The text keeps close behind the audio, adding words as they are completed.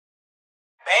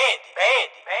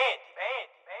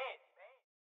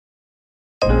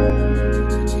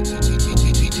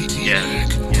Yeah.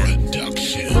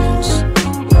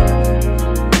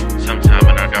 Sometime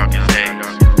in our darkest days,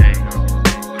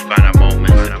 we find our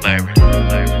moments of clarity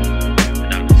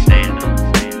and understanding.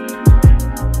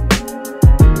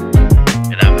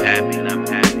 And I'm happy that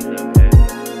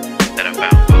I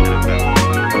found both.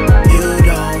 You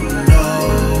don't know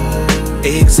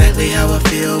exactly how I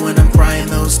feel when I'm crying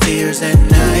those tears at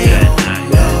night.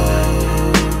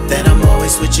 That I'm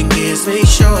always switching gears, make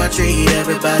sure I treat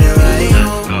everybody right.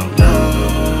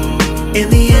 In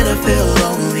the end I feel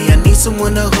lonely, I need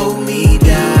someone to hold me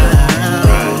down.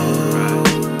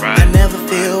 I never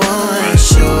feel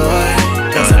unsure,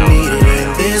 cause I'm needed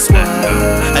in this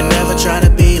world. I never try to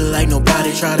be like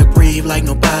nobody, try to breathe like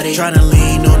nobody, try to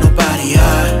lean on nobody.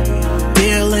 I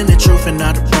deal in the truth and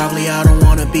not the probably. I don't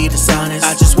wanna be dishonest,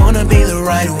 I just wanna be the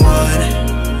right one.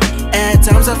 At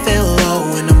times I feel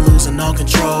low and I'm losing all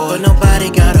control, but nobody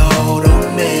got a hold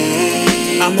on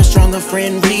me. I'm a stronger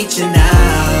friend reaching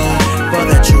out for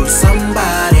the true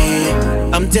somebody.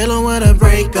 I'm dealing with a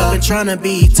breakup and trying to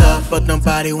be tough, but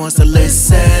nobody wants to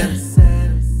listen.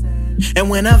 And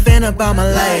when I vent about my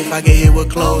life, I get hit with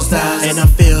closed eyes and I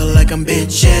feel like I'm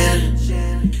bitching.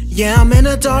 Yeah, I'm in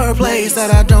a dark place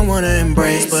that I don't wanna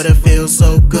embrace, but it feels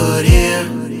so good here.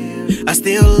 I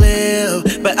still live,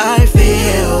 but I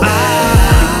feel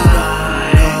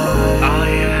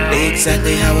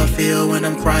exactly how I feel when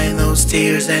I'm crying those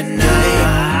tears at night.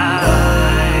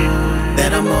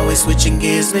 That I'm always switching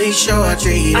gears, make sure I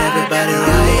treat everybody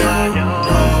right.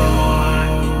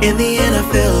 In the end I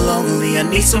feel lonely, I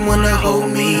need someone to hold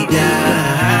me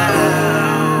down.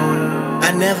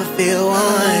 I never feel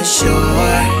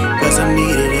unsure, cause I'm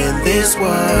needed in this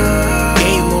world.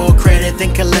 Gain more credit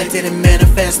than collected and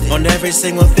manifested on every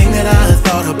single thing that I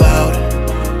thought about.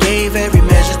 Gave every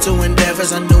measure to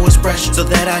endeavors I knew was precious, so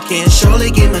that I can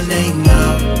surely get my name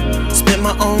out. Spent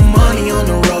my own money on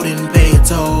the road and pay a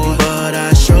toll, but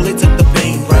I surely took the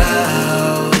pain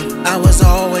route. I was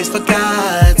always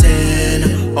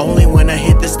forgotten, only when I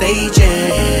hit the stage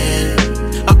and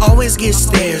I always get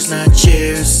stares, not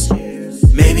cheers.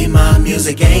 Maybe my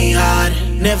music ain't hot,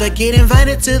 never get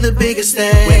invited to the biggest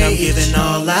stage when I'm giving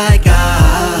all I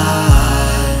got.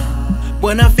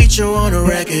 When I feature on a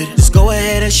record, just go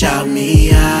ahead and shout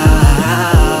me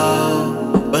out.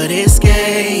 But it's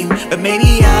game, but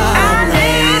maybe I'm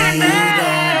late. You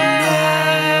don't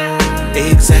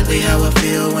know exactly how I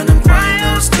feel when I'm crying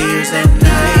those tears at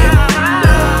night.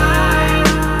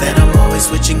 That I'm always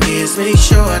switching gears, make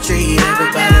sure I treat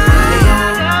everybody right.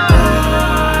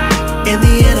 In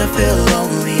the end I feel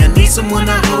lonely, I need someone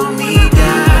to hold me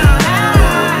down.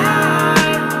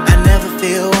 I never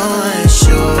feel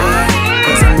unsure,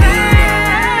 cause I'm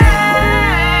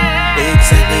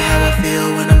exactly how I feel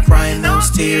when I'm crying those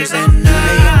tears at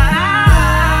night.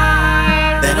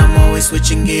 That I'm always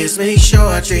switching gears, make sure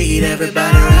I treat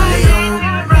everybody right.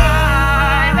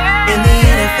 In the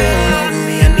end I feel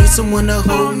lonely, I need someone to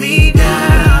hold me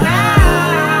down.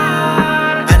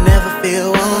 I never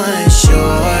feel unsure,